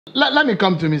Let me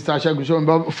come to Mr. Segun,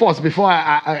 but first, before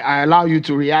I allow you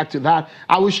to react to that,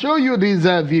 I will show you this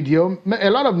video.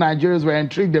 A lot of Nigerians were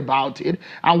intrigued about it.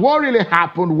 And what really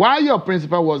happened while your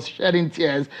principal was shedding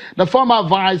tears, the former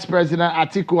Vice President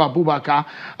Atiku Abubakar,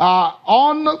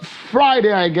 on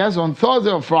Friday, I guess, on Thursday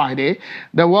or Friday,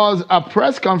 there was a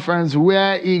press conference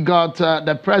where he got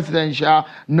the presidential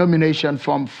nomination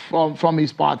from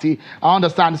his party. I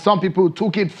understand some people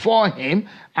took it for him.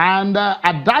 And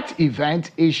at that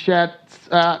event, he shed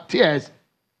tears.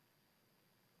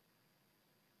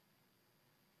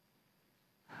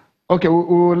 Okay,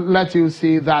 we'll let you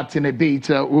see that in a bit.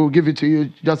 We'll give it to you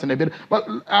just in a bit. But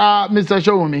Mr.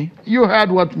 Sowunmi, you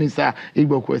heard what Mr.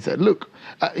 Igbokwe said. Look,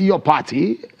 your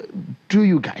party, do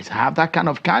you guys have that kind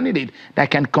of candidate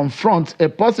that can confront a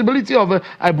possibility of a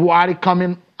Buhari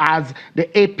coming as the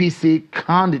APC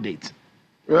candidate?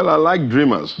 Well, I like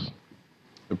dreamers.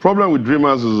 The problem with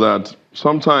dreamers is that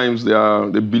sometimes they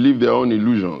believe their own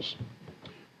illusions.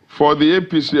 For the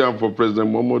APC and for President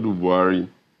Muhammadu Buhari,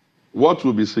 what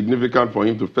will be significant for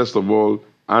him to first of all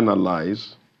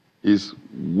analyze is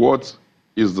what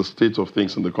is the state of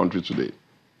things in the country today.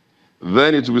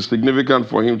 Then it will be significant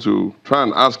for him to try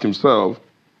and ask himself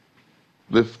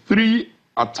the 3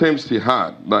 attempts he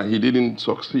had that he didn't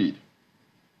succeed.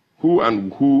 Who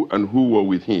were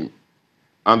with him?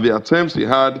 And the attempts he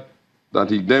had that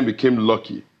he then became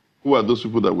lucky. Who are those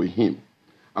people that were him?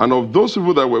 And of those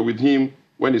people that were with him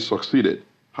when he succeeded,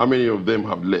 how many of them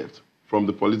have left from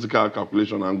the political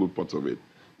calculation angle part of it?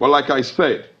 But like I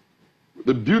said,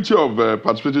 the beauty of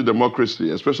participatory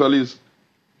democracy, especially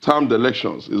termed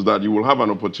elections, is that you will have an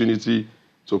opportunity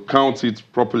to count it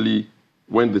properly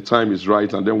when the time is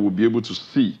right, and then we'll be able to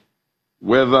see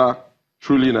whether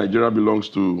truly Nigeria belongs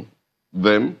to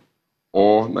them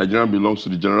or Nigeria belongs to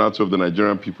the generality of the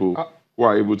Nigerian people who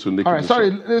are able to make all right,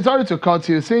 sorry to cut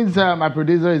you. Since my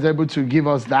producer is able to give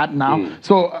us that now,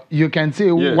 so you can see,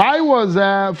 yes. Why was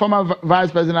former Vice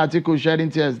President Atiku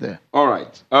shedding tears there? All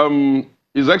right.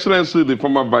 His Excellency, the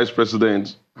former Vice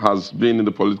President, has been in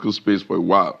the political space for a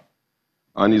while,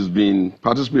 and he's been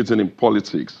participating in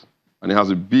politics, and he has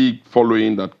a big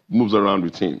following that moves around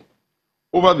with him.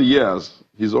 Over the years,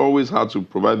 he's always had to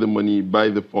provide the money, buy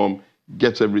the form,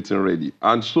 get everything ready.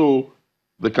 And so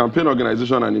the campaign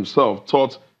organization and himself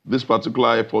thought this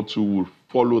particular effort to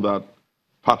follow that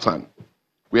pattern.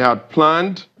 We had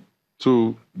planned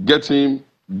to get him,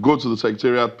 go to the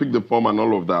secretariat, pick the form and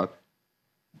all of that.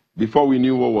 Before we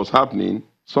knew what was happening,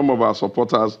 some of our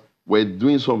supporters were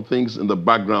doing some things in the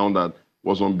background that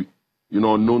was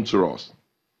unknown to us.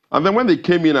 And then when they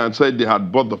came in and said they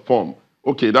had bought the form,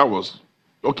 okay,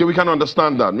 we can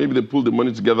understand that. Maybe they pulled the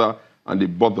money together and they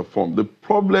bought the form. The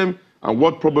problem and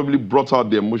what probably brought out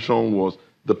the emotion was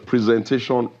the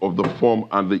presentation of the form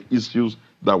and the issues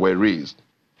that were raised.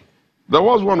 There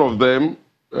was one of them,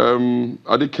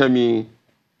 Adekemi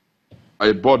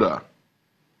Aiboda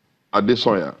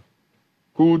Adesoya,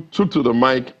 who took to the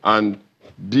mic and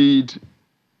did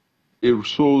a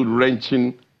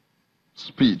soul-wrenching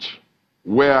speech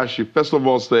where she first of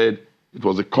all said it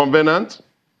was a covenant.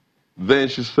 Then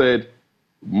she said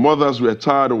mothers were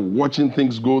tired of watching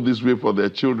things go this way for their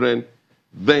children.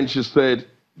 Then she said,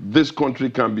 this country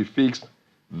can be fixed.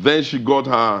 Then she got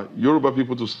her Yoruba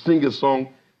people to sing a song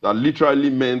that literally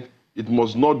meant it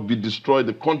must not be destroyed.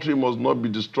 The country must not be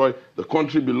destroyed. The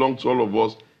country belongs to all of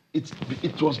us.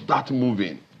 It was that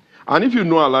moving. And if you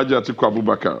know Alhaji Atiku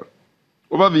Abubakar,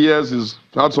 over the years he's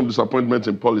had some disappointment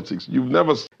in politics. You've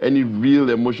never seen any real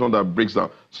emotion that breaks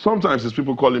down. Sometimes his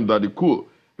people call him Daddy Cool.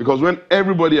 Because when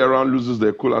everybody around loses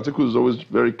their cool, Atiku is always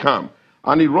very calm.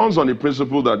 And he runs on the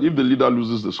principle that if the leader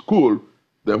loses the school,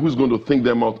 then who's going to think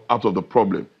them out of the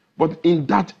problem? But in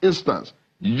that instance,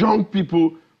 young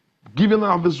people giving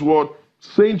out this word,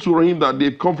 saying to him that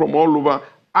they've come from all over,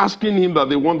 asking him that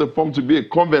they want the form to be a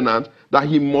covenant, that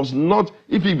he must not,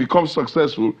 if he becomes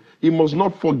successful, he must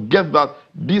not forget that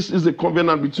this is a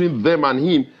covenant between them and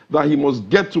him, that he must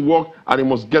get to work and he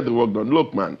must get the work done.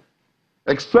 Look, man,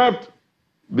 except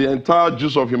the entire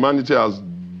juice of humanity has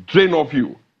drained off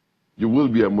you, you will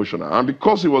be emotional. And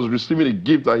because he was receiving a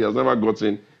gift that he has never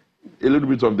gotten, a little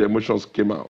bit of the emotions came out.